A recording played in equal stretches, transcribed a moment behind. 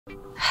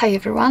Hi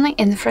everyone,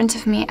 in front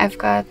of me I've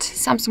got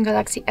Samsung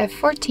Galaxy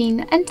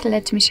F14 and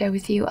let me share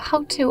with you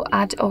how to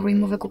add or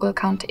remove a Google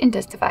account in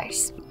this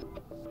device.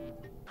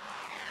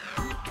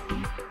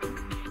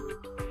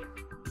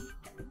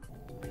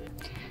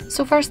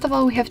 So first of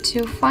all we have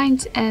to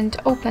find and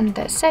open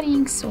the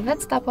settings, so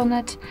let's tap on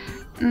it.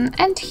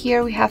 And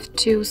here we have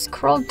to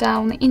scroll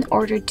down in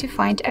order to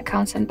find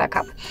accounts and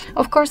backup.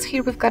 Of course,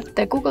 here we've got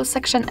the Google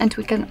section and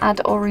we can add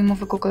or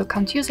remove a Google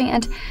account using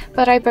it,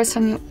 but I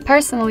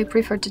personally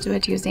prefer to do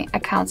it using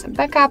accounts and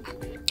backup.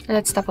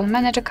 Let's tap on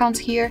manage accounts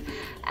here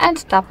and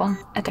tap on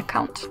add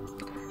account.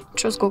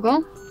 Choose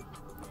Google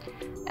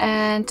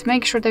and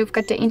make sure that you've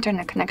got the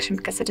internet connection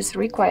because it is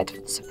required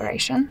for this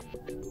operation.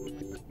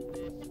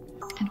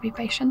 And be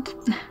patient.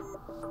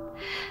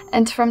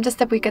 And from this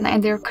step we can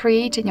either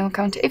create a new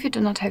account if you do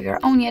not have your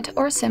own yet,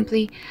 or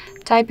simply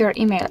type your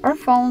email or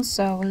phone,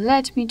 so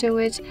let me do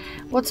it.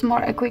 What's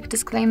more, a quick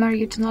disclaimer,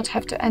 you do not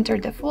have to enter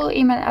the full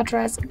email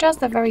address, just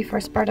the very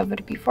first part of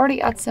it before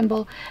the @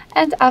 symbol,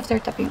 and after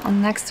tapping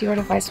on next your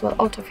device will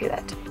autofill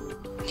it.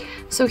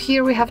 So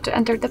here we have to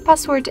enter the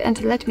password,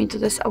 and let me do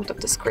this out of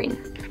the screen.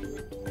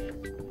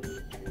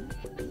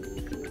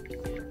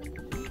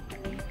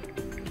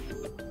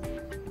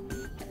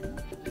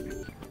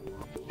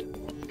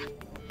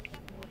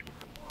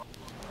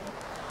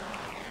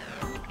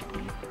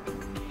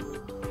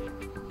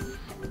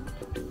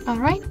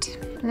 Alright,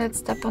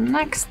 let's tap on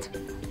next.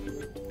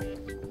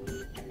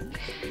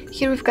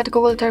 Here we've got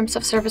Google Terms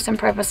of Service and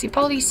Privacy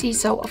Policy,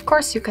 so of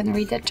course you can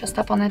read it, just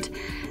tap on it.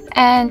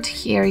 And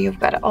here you've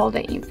got all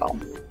the info.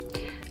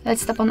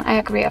 Let's tap on I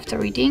agree after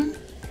reading.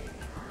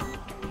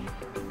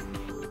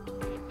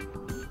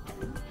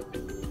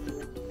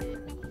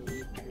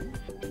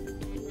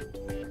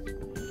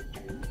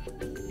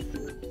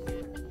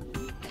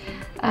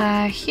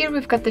 Here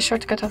we've got the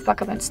shortcut of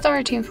backup and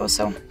storage info,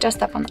 so just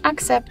tap on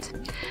accept.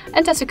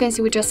 And as you can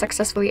see, we just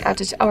successfully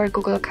added our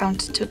Google account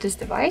to this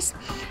device.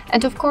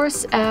 And of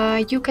course,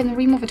 you can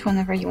remove it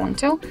whenever you want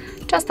to.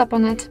 Just tap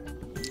on it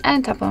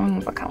and tap on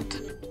remove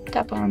account.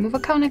 Tap on remove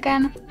account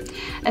again.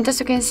 And as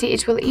you can see,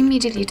 it will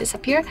immediately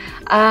disappear.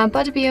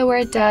 But be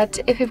aware that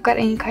if you've got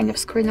any kind of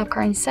screen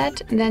occurring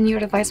set, then your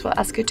device will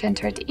ask you to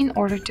enter it in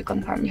order to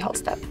confirm the whole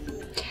step.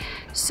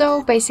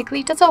 So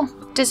basically that's all.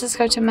 This is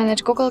how to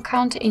manage Google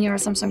account in your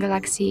Samsung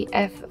Galaxy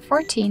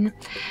F14.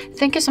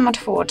 Thank you so much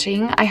for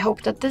watching. I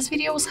hope that this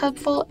video was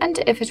helpful, and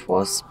if it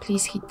was,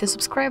 please hit the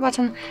subscribe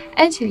button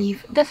and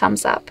leave the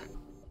thumbs up.